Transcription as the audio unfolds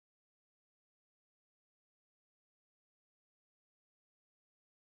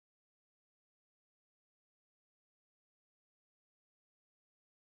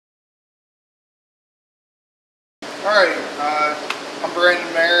Alright, I'm Brandon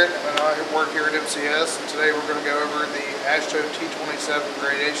Merritt and I work here at MCS, and today we're going to go over the AASHTO T27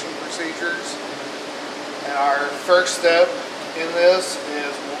 gradation procedures. And our first step in this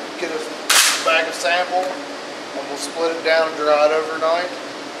is we'll get a bag of sample and we'll split it down and dry it overnight.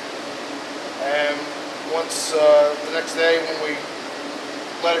 And once the next day when we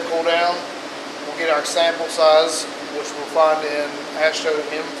let it cool down, we'll get our sample size, which we'll find in AASHTO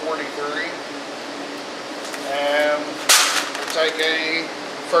M43. And we'll take a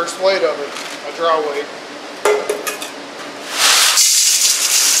first weight of it, a draw weight.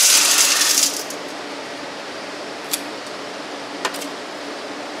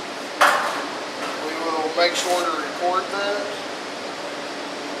 We will make sure to record that.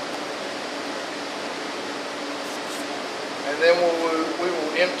 And then we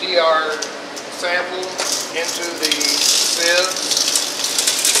will empty our sample into the sieve.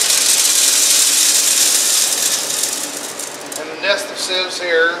 And the nest of sieves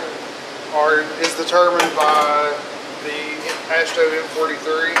here is determined by the AASHTO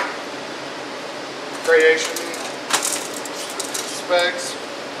M43 gradation specs.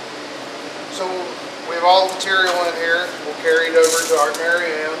 So we have all the material in here. We'll carry it over to our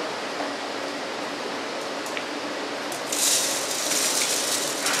Marianne.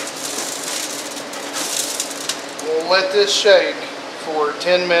 We'll let this shake for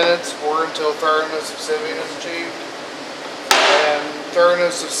 10 minutes or until thoroughness of sieving is achieved. And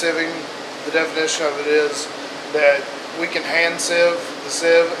thoroughness of sieving, the definition of it is that we can hand sieve the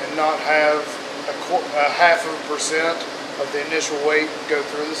sieve and not have a half of a percent of the initial weight go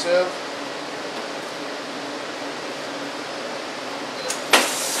through the sieve.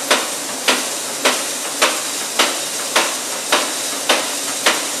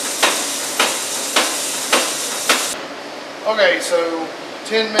 Okay, so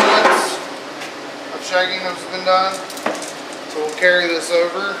 10 minutes of shaking has been done. So we'll carry this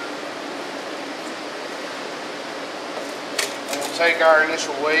over, and we'll take our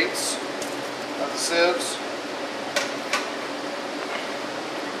initial weights of the sieves.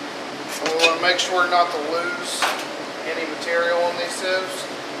 And we want to make sure not to lose any material on these sieves,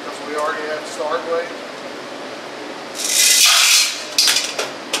 because we already have the start weight.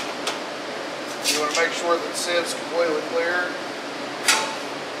 You want to make sure that the sieve is completely clear.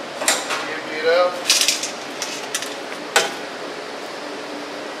 Empty it out.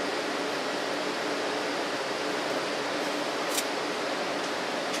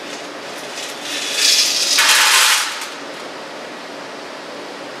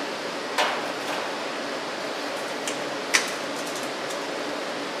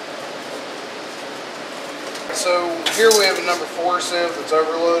 So here we have a number 4 sieve that's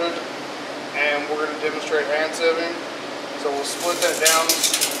overloaded, and we're going to demonstrate hand sieving. So we'll split that down,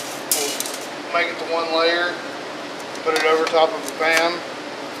 we'll make it to one layer, put it over top of the pan,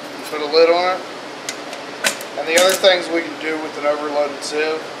 and put a lid on it. And the other things we can do with an overloaded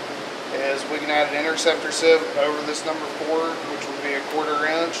sieve is we can add an interceptor sieve over this number 4, which would be a 1/4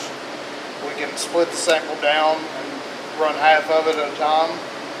 inch. We can split the sample down and run half of it at a time.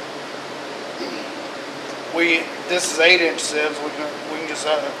 This is 8-inch sieves. We can just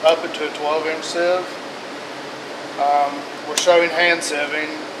up it to a 12-inch sieve. We're showing hand sieving,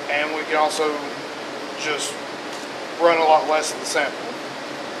 and we can also just run a lot less of the sample.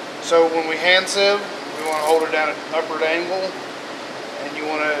 So when we hand sieve, we want to hold it down at an upward angle, and you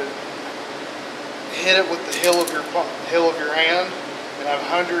want to hit it with the heel of your hand, and have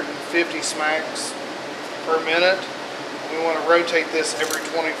 150 smacks per minute. And we want to rotate this every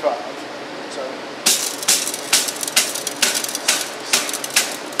 25. So.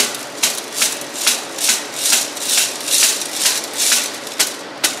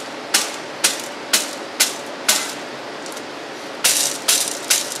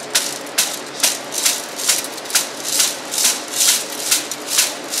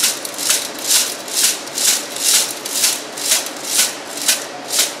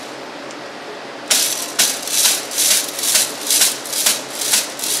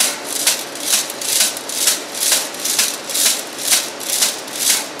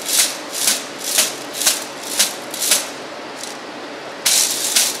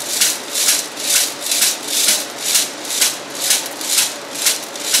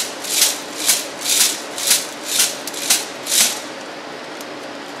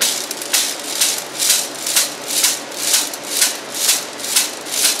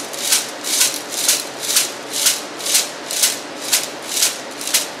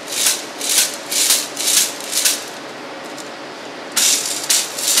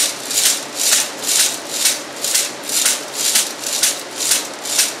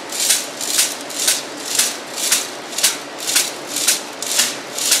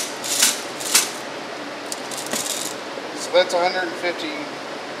 so that's 150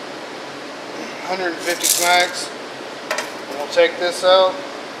 smacks. And we'll take this out,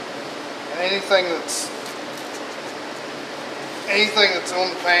 and anything that's on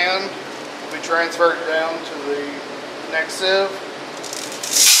the pan will be transferred down to the next sieve.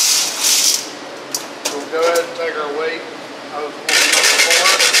 So we'll go ahead and take our weight of what we done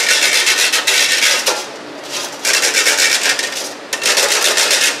before.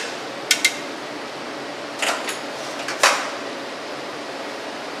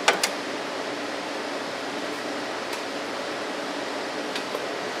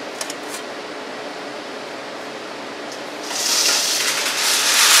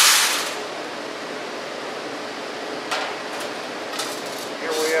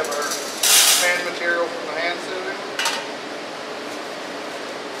 We have our pan material from the hand sieving.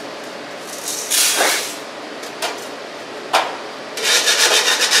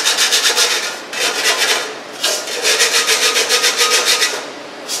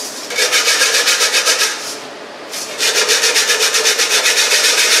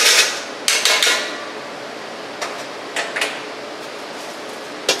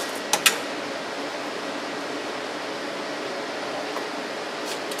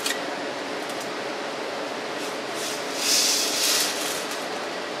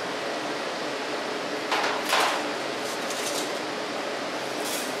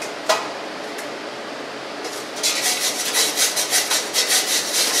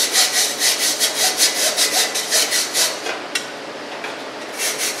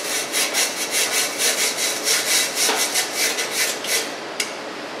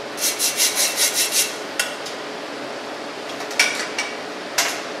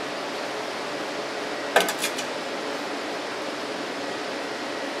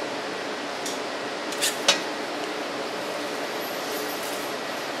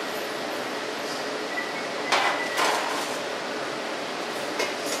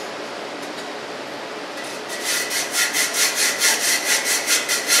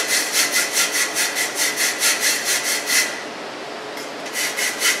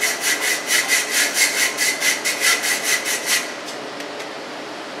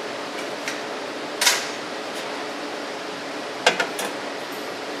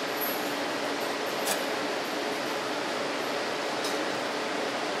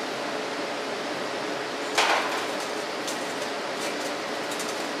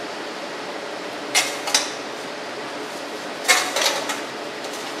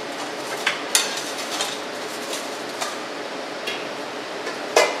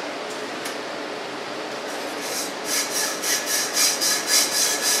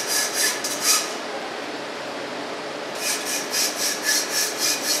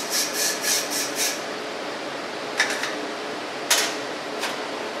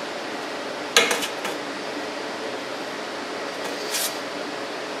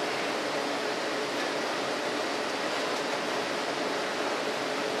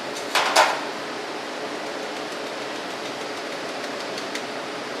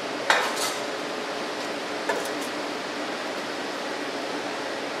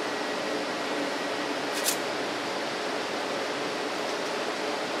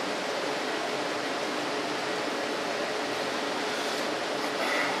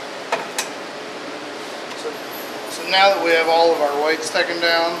 So now that we have all of our weights taken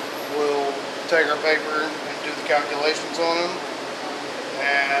down, we'll take our paper and do the calculations on them.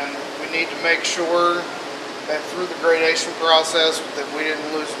 And we need to make sure that through the gradation process that we didn't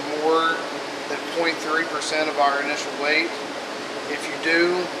lose more than 0.3% of our initial weight. If you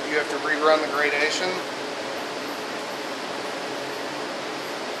do, you have to rerun the gradation.